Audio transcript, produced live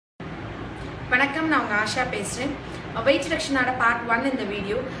வணக்கம், நான் உங்க ஆஷா பேசுறேன். வெயிட் ரிடக்ஷனோட பார்ட் 1 இந்த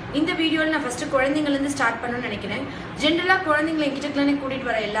வீடியோ. இந்த வீடியோவில் நான் ஃபர்ஸ்ட் குழந்தைங்கள்லேருந்து ஸ்டார்ட் பண்ணணும்னு நினைக்கிறேன். ஜென்ரலாக குழந்தைங்களை என்கிட்ட கிளினிக் கூட்டிகிட்டு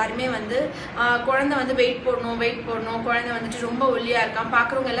வர எல்லாருமே குழந்தை வெயிட் போடணும், குழந்தை வந்துட்டு ரொம்ப ஒல்லியாக இருக்கான்,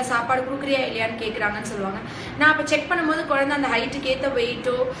 பார்க்குறவங்க எல்லாம் சாப்பாடு கொடுக்குறியா இல்லையான்னு கேட்குறாங்கன்னு சொல்லுவாங்க. நான் அப்போ செக் பண்ணும்போது குழந்தை அந்த ஹைட்டுக்கு ஏற்ற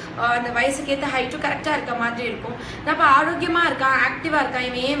வெயிட்டோ அந்த வயசுக்கு ஏற்ற ஹைட்டோ கரெக்டாக இருக்க மாதிரி இருக்கும். நான் இப்போ ஆரோக்கியமாக இருக்கான், ஆக்டிவாக இருக்கான்,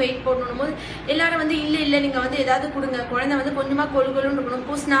 இவன் ஏன் வெயிட் போடணும் போது எல்லாரும் இல்லை நீங்கள் ஏதாவது கொடுங்க, குழந்தை கொஞ்சமாக கொழுன்னு இருக்கணும்,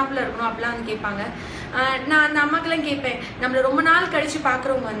 பூஸ்னாப்பில் இருக்கணும் அப்படிலாம் கேட்பாங்க. நான் அந்த அம்மாக்கெல்லாம் கேட்பேன், நம்மளை ரொம்ப நாள் கழிச்சு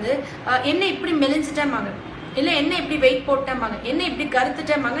பார்க்குறவங்க என்ன இப்படி மெலிஞ்சிட்டேம்பாங்க, இல்லை என்ன இப்படி வெயிட் போட்டேம்பாங்க, என்ன இப்படி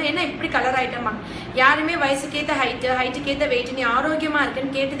கருத்துட்டேம்பாங்க, என்ன இப்படி கலர் ஆகிட்டேம்பாங்க. யாருமே வயசுக்கேற்ற ஹைட்டுக்கேற்ற வெயிட் நீ ஆரோக்கியமாக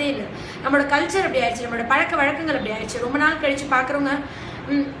இருக்குன்னு கேட்டதே இல்லை. நம்மளோட கல்ச்சர் அப்படி ஆயிடுச்சு, நம்மளோட பழக்க வழக்கங்கள் அப்படி ஆயிடுச்சு. ரொம்ப நாள் கழிச்சு பார்க்குறவங்க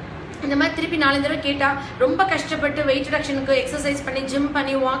இந்த மாதிரி திருப்பி 4 தடவை கேட்டால் ரொம்ப கஷ்டப்பட்டு வெயிட் ரிடக்ஷனுக்கு எக்ஸசைஸ் பண்ணி ஜிம்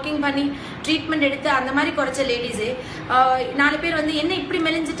பண்ணி வாக்கிங் பண்ணி ட்ரீட்மெண்ட் எடுத்து அந்த மாதிரி குறைச்ச லேடிஸே 4 பேர் என்ன இப்படி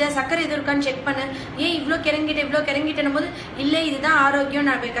மெலிஞ்சிட்ட, சக்கரை எது இருக்கான்னு செக் பண்ண, ஏன் இவ்வளோ கிறங்கிட்டேன் போது இல்லை இதுதான் ஆரோக்கியம்,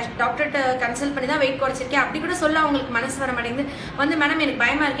 நான் டாக்டர்கிட்ட கன்சல்ட் பண்ணி தான் வெயிட் குறைச்சிருக்கேன் அப்படி கூட சொல்ல அவங்களுக்கு மனசு வர மாட்டேங்குது. மேடம் எனக்கு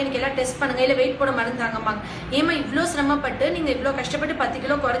பயமா இருக்கு, எனக்கு எல்லாம் டெஸ்ட் பண்ணுங்க, இல்லை வெயிட் போட மருந்து தாங்கம்பாங்க. ஏமா இவ்வளோ சிரமப்பட்டு நீங்கள் இவ்வளோ கஷ்டப்பட்டு 10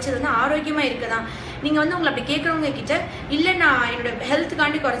 கிலோ குறைச்சது ஆரோக்கியமாக இருக்குதான். நீங்கள் உங்களை அப்படி கேட்குறவங்க கிட்ட இல்லை நான் என்னோட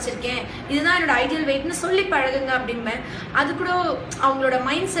ஹெல்த்துக்காண்டி குறைச்சிருக்கேன், இதுதான் என்னோட ஐடியல் வெயிட்னு சொல்லி பழகுங்க அப்படின்பேன். அது கூட அவங்களோட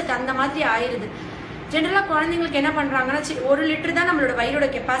மைண்ட் செட் அந்த மாதிரி ஆயிடுது. ஜென்ரலாக குழந்தைங்களுக்கு என்ன பண்ணுறாங்கன்னா, 1 லிட்டர் தான் நம்மளோட வயிறோட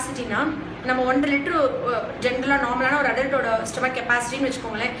கெப்பாசிட்டினா, நம்ம 1.5 லிட்டர் ஜென்ரலாக நார்மலான ஒரு அடல்ட்டோட ஸ்டொமக் கெப்பாசிட்டின்னு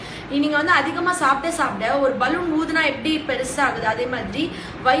வச்சுக்கோங்களேன். நீங்கள் அதிகமாக சாப்பிட ஒரு பலூன் ஊதுனா எப்படி பெருசாகுது, அதே மாதிரி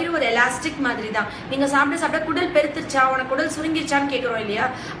வயிறு ஒரு எலாஸ்டிக் மாதிரி தான். நீங்கள் சாப்பிட குடல் பெருத்துருச்சா, உனக்கு குடல் சுருங்கிருச்சான்னு கேட்குறோம் இல்லையா,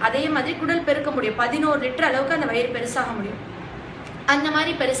 அதே மாதிரி குடல் பெருக்க முடியும். 11 லிட்டர் அளவுக்கு அந்த வயிறு பெருசாக முடியும். அந்த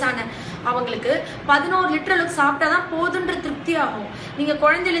மாதிரி பெருசான அவங்களுக்கு 11 லிட்டர் அளவுக்கு சாப்பிட்டாதான் போதுன்ற திருப்தி ஆகும். நீங்க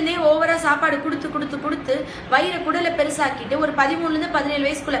குழந்தையிலேருந்தே ஓவரா சாப்பாடு கொடுத்து வயிறை குடலை பெருசாக்கிட்டு ஒரு 13 17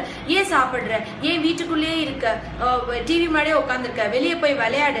 வயசுக்குள்ள ஏன் சாப்பிடுற, ஏன் வீட்டுக்குள்ளேயே இருக்க, டிவி முன்னாடியே உட்காந்துருக்க, வெளியே போய்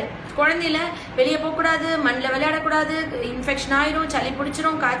விளையாடு. குழந்தையில வெளியே போகக்கூடாது, மண்ணில் விளையாடக்கூடாது, இன்ஃபெக்ஷன் ஆயிரும், சளி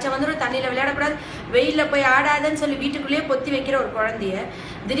பிடிச்சிரும், காய்ச்சல் வந்துடும், தண்ணியில் விளையாடக்கூடாது, வெயிலில் போய் ஆடாதுன்னு சொல்லி வீட்டுக்குள்ளேயே பொத்தி வைக்கிற ஒரு குழந்தைய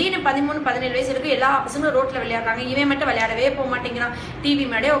திடீர்னு 13 17 வயசு இருக்கு எல்லா பசங்களும் ரோட்ல விளையாடுறாங்க, இவன் மட்டும் விளையாடவே போக மாட்டேங்கிறான், டிவி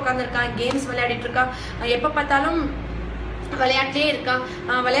மேடே உட்காந்துருக்கான், கேம்ஸ் விளையாடிட்டு இருக்கான், எப்ப பார்த்தாலும் விளையாட்டிலே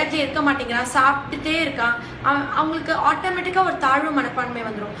இருக்க மாட்டேங்கிறான், சாப்பிட்டுட்டே இருக்கான். அவங்களுக்கு ஆட்டோமேட்டிக்கா ஒரு தாழ்வு மனப்பான்மை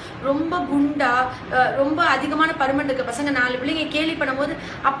வந்துடும். ரொம்ப குண்டா ரொம்ப அதிகமான பருமன் இருக்க பசங்க 4 பிள்ளைங்க கேலி பண்ணும்போது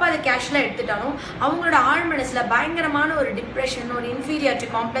அப்பா அதை கேஷுவலா எடுத்துட்டாலும் அவங்களோட ஆழ் மனசுல பயங்கரமான ஒரு டிப்ரெஷன், ஒரு இன்ஃபீரியாரிட்டி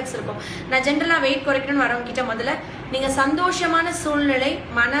காம்ப்ளெக்ஸ் இருக்கும். நான் ஜென்ரலா வெயிட் குறைக்கணும்னு வரவங்க கிட்ட முதல்ல நீங்க சந்தோஷமான சூழ்நிலை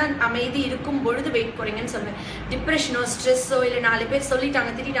மன அமைதி இருக்கும் பொழுது வெயிட் குறைங்கன்னு சொல்லுவேன். டிப்ரெஷனோ ஸ்ட்ரெஸ்ஸோ இல்லை 4 பேர்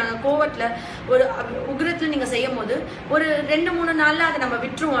சொல்லிட்டாங்க திட்டாங்க கோவத்துல ஒரு உக்ரத்துல நீங்க செய்யும் போது ஒரு 2-3 நாள்ல அதை நம்ம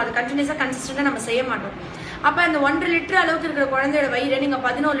விட்டுருவோம், அது கண்டினியூஸா கன்சிஸ்டண்டா நம்ம செய்ய மாட்டோம். அப்ப அந்த 1.5 லிட்டர் அளவுக்கு இருக்கிற குழந்தையோட வயிறு நீங்க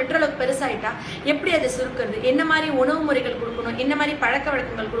 11 லிட்டர் அளவுக்கு பெருசாயிட்டா எப்படி அதை சுருக்கிறது, என்ன மாதிரி உணவு முறைகள் கொடுக்கணும், என்ன மாதிரி பழக்க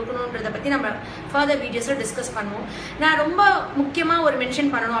வழக்கங்கள் கொடுக்கணும்ன்றத பத்தி நம்ம ஃபர்தர் வீடியோஸ்ல டிஸ்கஸ் பண்ணுவோம். நான் ரொம்ப முக்கியமா ஒரு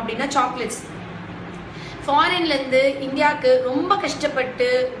மென்ஷன் பண்ணணும் அப்படின்னா சாக்லேட்ஸ். ஃபாரின்ல இருந்து இந்தியாவுக்கு ரொம்ப கஷ்டப்பட்டு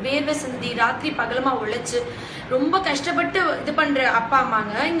வேர்வை சிந்தி ராத்திரி பகலமா உழைச்சு ரொம்ப கஷ்டப்பட்டு இது பண்ற அப்பா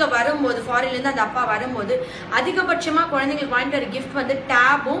அம்மாங்க இங்க வரும்போது, ஃபாரின்ல இருந்து அந்த அப்பா வரும்போது அதிகபட்சமா குழந்தைங்களுக்கு வாங்கிட்டு வர கிஃப்ட்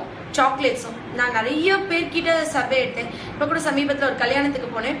டேபும் சாக்லேட்ஸும். நான் நிறைய பேர்கிட்ட சர்வே எடுத்தேன். இப்போ கூட சமீபத்தில் ஒரு கல்யாணத்துக்கு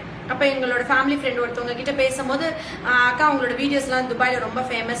போனேன். அப்போ எங்களோட ஃபேமிலி ஃப்ரெண்ட் ஒருத்தவங்க கிட்ட பேசும்போது, அக்கா உங்களோட வீடியோஸ்லாம் துபாயில் ரொம்ப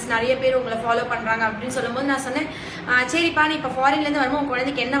ஃபேமஸ், நிறைய பேர் உங்களை ஃபாலோ பண்ணுறாங்க அப்படின்னு சொல்லும்போது நான் சொன்னேன், சரிப்பா நீ இப்போ ஃபாரின்லேருந்து வரும்போது உங்க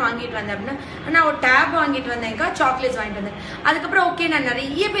குழந்தைக்கு என்ன வாங்கிட்டு வந்தேன் அப்படின்னா, நான் ஒரு டேப் வாங்கிட்டு வந்தேன்க்கா, சாக்லேட்ஸ் வாங்கிட்டு வந்தேன். அதுக்கப்புறம் ஓகே நான்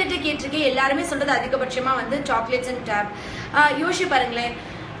நிறைய பேர்கிட்ட கேட்டிருக்கேன், எல்லாருமே சொல்றது அதிகபட்சமாக சாக்லேட்ஸ் அண்ட் டேப். யோசிச்சு பாருங்களேன்,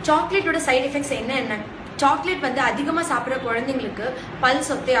 சாக்லேட்டோட சைட் எஃபெக்ட்ஸ் என்ன. சாக்லேட் அதிகமாக சாப்பிட்ற குழந்தைங்களுக்கு பல்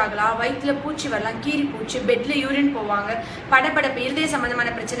சொத்தே ஆகலாம், வயிற்றுல பூச்சி வரலாம், கீரி பூச்சி, பெட்ல யூரின் போவாங்க, படபடப்பு, இருதய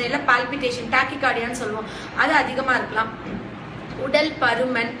சம்பந்தமான பிரச்சனை இல்லை, பால்பிட்டேஷன், டாக்கிகார்டியான்னு சொல்லுவோம், அது அதிகமாக இருக்கலாம். உடல்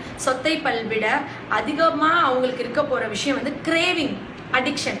பருமன், சொத்தை பல் விட அதிகமாக அவங்களுக்கு இருக்க போகிற விஷயம் கிரேவிங்,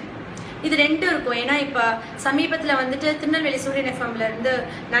 அடிக்ஷன். இது 2 இருக்கும். ஏன்னா இப்போ சமீபத்தில் திருநெல்வேலி சூரியன் எஃப்எம்ல இருந்து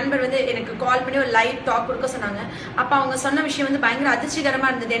நண்பர் எனக்கு கால் பண்ணி ஒரு லைவ் டாக் கொடுக்க சொன்னாங்க. அப்போ அவங்க சொன்ன விஷயம் பயங்கர அதிர்ச்சிகரமாக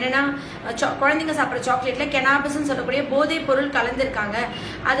இருந்தது. என்னன்னா குழந்தைங்க சாப்பிட்ற சாக்லேட்ல கெனாபிஸ்ன்னு சொல்லக்கூடிய போதைப் பொருள் கலந்துருக்காங்க,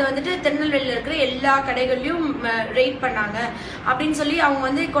 அது திருநெல்வேலியில் இருக்கிற எல்லா கடைகள்லையும் ரெய்ட் பண்ணாங்க அப்படின்னு சொல்லி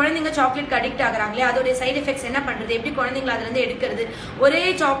அவங்க குழந்தைங்க சாக்லேட்க்கு அடிக்ட் ஆகுறாங்களே, அதோடைய சைட் எஃபெக்ட்ஸ் என்ன பண்றது, எப்படி குழந்தைங்களை அதுலேருந்து எடுக்கிறது. ஒரே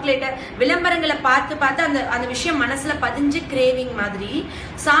சாக்லேட்டை விளம்பரங்களை பார்த்து அந்த விஷயம் மனசுல பதிஞ்சு கிரேவிங் மாதிரி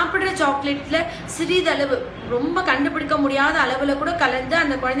சாப்பிட்ற சாக்லேட்ல சிறிதளவு ரொம்ப கண்டுபிடிக்க முடியாத அளவுல கூட கலந்து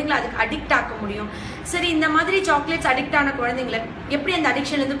அந்த குழந்தைங்களை அதுக்கு அடிக்ட் ஆக்க முடியும். சரி, இந்த மாதிரி சாக்லேட்ஸ் அடிக்ட் ஆன குழந்தைங்களை எப்படி அந்த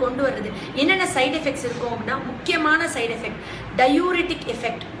அடிக்ஷன்ல இருந்து கொண்டு வருது, என்னென்ன சைடு எஃபெக்ட்ஸ் இருக்கும் அப்படின்னா, முக்கியமான சைடு எஃபெக்ட் டயூரிட்டிக்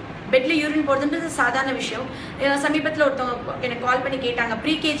எஃபெக்ட். பெட்ல யூரின் போறதுன்றது சாதாரண விஷயம். சமீபத்தில் ஒருத்தவங்க எனக்கு கால் பண்ணி கேட்டாங்க,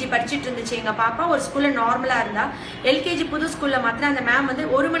 ப்ரீகேஜி படிச்சுட்டு இருந்துச்சு எங்க பாப்பா, ஒரு ஸ்கூல்ல நார்மலா இருந்தா, எல்கேஜி புது ஸ்கூல்ல மாத்திரம் அந்த மேம் வந்து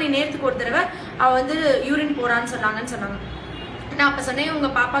 1 மணி நேரத்துக்கு ஒரு தடவை அவ வந்து யூரின் போறான்னு சொன்னாங்க. நான் அப்போ சொன்னேன்,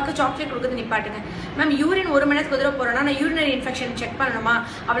 உங்கள் பாப்பாவுக்கு சாக்லேட் கொடுக்குறது நிப்பாட்டுங்க. மேம் யூரின் 1 மணி நேரத்துக்கு உதவ போகிறோன்னா நான் யூரினரி இன்ஃபெக்ஷன் செக் பண்ணணுமா,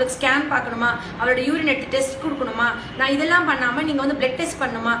 அவளுக்கு ஸ்கேன் பார்க்கணுமா, அவளோட யூரின் எடுத்து டெஸ்ட் கொடுக்கணுமா, நான் இதெல்லாம் பண்ணாமல் நீங்கள் வந்து பிளட் டெஸ்ட்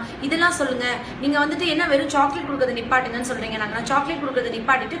பண்ணணுமா, இதெல்லாம் சொல்லுங்கள். நீங்கள் வந்துட்டு என்ன வெறும் சாக்லேட் கொடுக்குறது நிப்பாட்டுங்கன்னு சொல்கிறீங்க. நான் சாக்லேட் கொடுக்குறது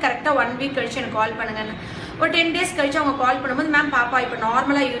நிப்பாட்டிட்டு கரெக்டாக 1 வீக் கழிச்சு எனக்கு கால் பண்ணுங்கன்னு. ஒரு 10 டேஸ் கழிச்சு அவங்க கால் பண்ணும்போது, மேம் பாப்பா இப்போ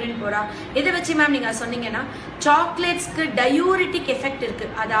நார்மலாக யூரின் போகிறா. எதை வச்சு மேம் நீங்கள் சொன்னீங்கன்னா, சாக்லேட்ஸ்க்கு டயூரிட்டிக் எஃபெக்ட்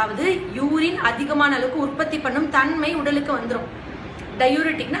இருக்குது. அதாவது யூரின் அதிகமான அளவுக்கு உற்பத்தி பண்ணும் தன்மை உடலுக்கு வந்துடும்.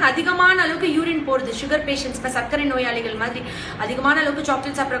 டயூரிட்டிக்னா அதிகமான அளவுக்கு யூரின் போறது. சுகர் பேஷண்ட்ஸ், இப்போ சர்க்கரை நோயாளிகள் மாதிரி அதிகமான அளவுக்கு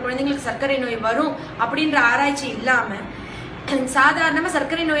சாக்லேட் சாப்பிட்ற குழந்தைங்களுக்கு சர்க்கரை நோய் வரும் அப்படின்ற ஆராய்ச்சி இல்லாம சாதாரணமா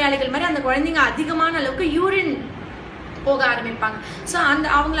சர்க்கரை நோயாளிகள் மாதிரி அந்த குழந்தைங்க அதிகமான அளவுக்கு யூரின் போக ஆரம்பிப்பாங்க. ஸோ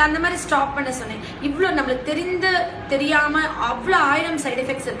அவங்கள அந்த மாதிரி ஸ்டாப் பண்ண சொன்னேன். இவ்வளோ நம்மளுக்கு தெரியாம அவ்வளோ 1000 சைடு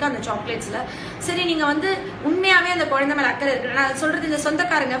எஃபெக்ட்ஸ் இருக்கு அந்த சாக்லேட்ஸ்ல. சரி, நீங்க வந்து உண்மையாவே அந்த குழந்தை மேல அக்கறை இருக்கு. நான் சொல்றது, இந்த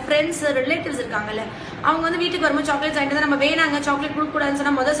சொந்தக்காரங்க, ஃப்ரெண்ட்ஸ், ரிலேட்டிவ்ஸ் இருக்காங்கல்ல, அவங்க வந்து வீட்டுக்கு வரும்போது சாக்லேட்ஸ் வாங்கிட்டு நம்ம வேணாங்க சாக்லேட் கொடுக்கூடாதுன்னு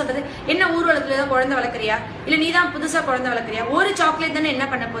சொன்னா முதல் சொல்றது, என்ன ஊர்வலத்துல ஏதோ குழந்தை வளர்க்குறியா, இல்ல நீ தான் புதுசா குழந்தை வளர்க்குறியா, ஒரு சாக்லேட் தானே என்ன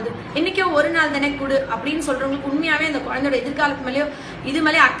பண்ண போகுது, என்னைக்கோ ஒரு நாள் தானே கொடு அப்படின்னு சொல்றவங்களுக்கு உண்மையாவே அந்த குழந்தையோட எதிர்காலத்து மேலேயோ இது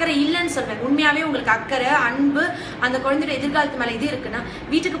மேலே அக்கறை இல்லைன்னு சொல்றேன். உண்மையாவே உங்களுக்கு அக்கறை, அன்பு அந்த குழந்தையோட எதிர்காலத்து மேல இது இருக்குன்னா,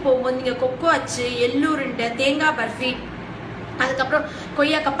 வீட்டுக்கு போகும்போது நீங்க கொக்கோ அச்சு, எள்ளுருண்டை, தேங்காய் பர்ஃபி, அதுக்கப்புறம்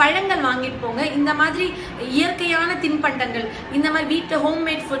கொய்யாக்காய் பழங்கள் வாங்கிட்டு போங்க. இந்த மாதிரி இயற்கையான தின்பண்டங்கள், இந்த மாதிரி வீட்டில்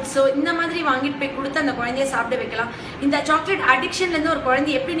ஹோம்மேட் ஃபுட்ஸோ இந்த மாதிரி வாங்கிட்டு போய் கொடுத்து அந்த குழந்தைய சாப்பிட வைக்கலாம். இந்த சாக்லேட் அடிக்ஷன்லேருந்து ஒரு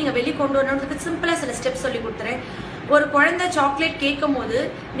குழந்தைய எப்படி நீங்கள் வெளியே கொண்டு வரணுன்றதுக்கு சிம்பிளாக சில ஸ்டெப்ஸ் சொல்லி கொடுத்துறேன். ஒரு குழந்தை சாக்லேட் கேட்கும் போது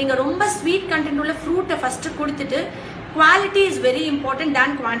நீங்கள் ரொம்ப ஸ்வீட் கண்டென்ட் உள்ள ஃப்ரூட்டை ஃபஸ்ட்டு கொடுத்துட்டு, quality is very important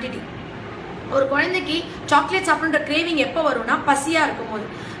than quantity. ஒரு குழந்தைக்கு சாக்லேட் சாப்பிடுற கிரேவிங் எப்போ வரும்னா பசியா இருக்கும்போது.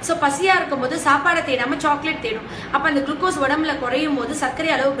 ஸோ பசியா இருக்கும்போது சாப்பாடை தேடாம சாக்லேட் தேடும். அப்போ அந்த குளுக்கோஸ் உடம்புல குறையும் போது, சர்க்கரை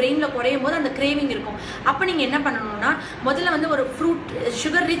அளவு பிரெயின்ல குறையும் போது அந்த கிரேவிங் இருக்கும். அப்போ நீங்க என்ன பண்ணணும்னா, முதல்ல வந்து ஒரு ஃப்ரூட்,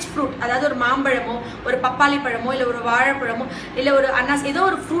 சுகர் ரிச் ஃப்ரூட், அதாவது ஒரு மாம்பழமோ, ஒரு பப்பாளி பழமோ, இல்லை ஒரு வாழைப்பழமோ, இல்லை ஒரு அன்னாஸ், ஏதோ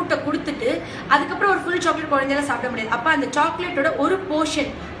ஒரு ஃப்ரூட்டை கொடுத்துட்டு அதுக்கப்புறம் ஒரு ஃபுல் சாக்லேட் குழந்தையால சாப்பிட முடியாது. அப்போ அந்த சாக்லேட்டோட ஒரு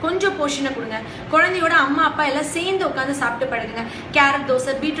போர்ஷன், கொஞ்சம் போர்ஷனை கொடுங்க. குழந்தையோட அம்மா அப்பா எல்லாம் சேர்ந்து உட்காந்து சாப்பிட்டு பழகுங்க. கேரட்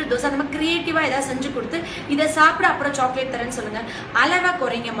தோசை, பீட்ரூட் தோசை, நம்ம கிரியேட்டிவா ஏதாவது செஞ்சு கொடுத்து இதை சாப்பிட அப்புறம் சாக்லேட் தரேன்னு சொல்லுங்க. அளவா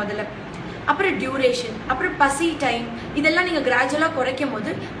குறைங்க முதல்ல. அப்புறம் டியூரேஷன், அப்புறம் பசி டைம், இதெல்லாம் நீங்கள் கிராஜுவலாக குறைக்கும் போது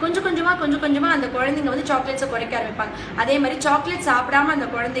கொஞ்சம் கொஞ்சமாக அந்த குழந்தைங்க வந்து சாக்லேட்ஸை குறைக்க ஆரம்பிப்பாங்க. அதே மாதிரி சாக்லேட் சாப்பிடாம அந்த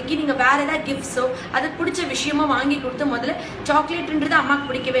குழந்தைக்கு நீங்கள் வேற ஏதாவது கிஃப்ட்ஸோ அதுக்கு பிடிச்ச விஷயமோ வாங்கி கொடுத்து, முதல்ல சாக்லேட்ன்றது அம்மாவுக்கு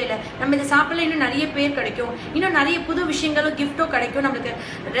பிடிக்கவே இல்லை, நம்ம இதை சாப்பிடல இன்னும் நிறைய பேர் கிடைக்கும், இன்னும் நிறைய புது விஷயங்களோ கிஃப்ட்டோ கிடைக்கும், நம்மளுக்கு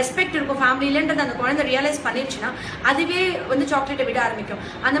ரெஸ்பெக்ட் இருக்கும் ஃபேமிலியிலன்றது அந்த குழந்தை ரியலைஸ் பண்ணிடுச்சுன்னா அதுவே வந்து சாக்லேட்டை விட ஆரம்பிக்கும்.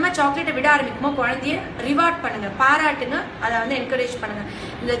 அந்த மாதிரி சாக்லேட்டை விட ஆரம்பிக்கும்போது குழந்தைய ரிவார்ட் பண்ணுங்க, பாராட்டுங்க, அதை வந்து என்கரேஜ் பண்ணுங்க.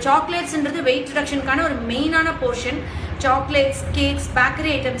 இந்த சாக்லேட்ஸ்ன்றது வெயிட் ரிடக்ஷனுக்கான ஒரு மெயினான portion. Chocolates, cakes, bakery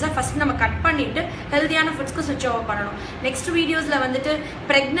ஐட்டம்ஸை first நம்ம கட் பண்ணிட்டு ஹெல்தியான ஃபுட்ஸ்க்கு ஸ்விட்ச் ஓவர் பண்ணணும். நெக்ஸ்ட் வீடியோஸ்ல வந்துட்டு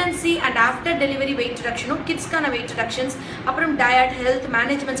pregnancy and after delivery weight ரிடக்ஷனும், கிட்ஸ்க்கான wait reductions, அப்புறம் டயட், ஹெல்த்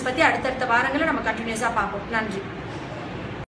மேனேஜ்மெண்ட்ஸ் பத்தி அடுத்தடுத்த வாரங்களில் நம்ம கண்டினியூஸாக பார்ப்போம். நன்றி.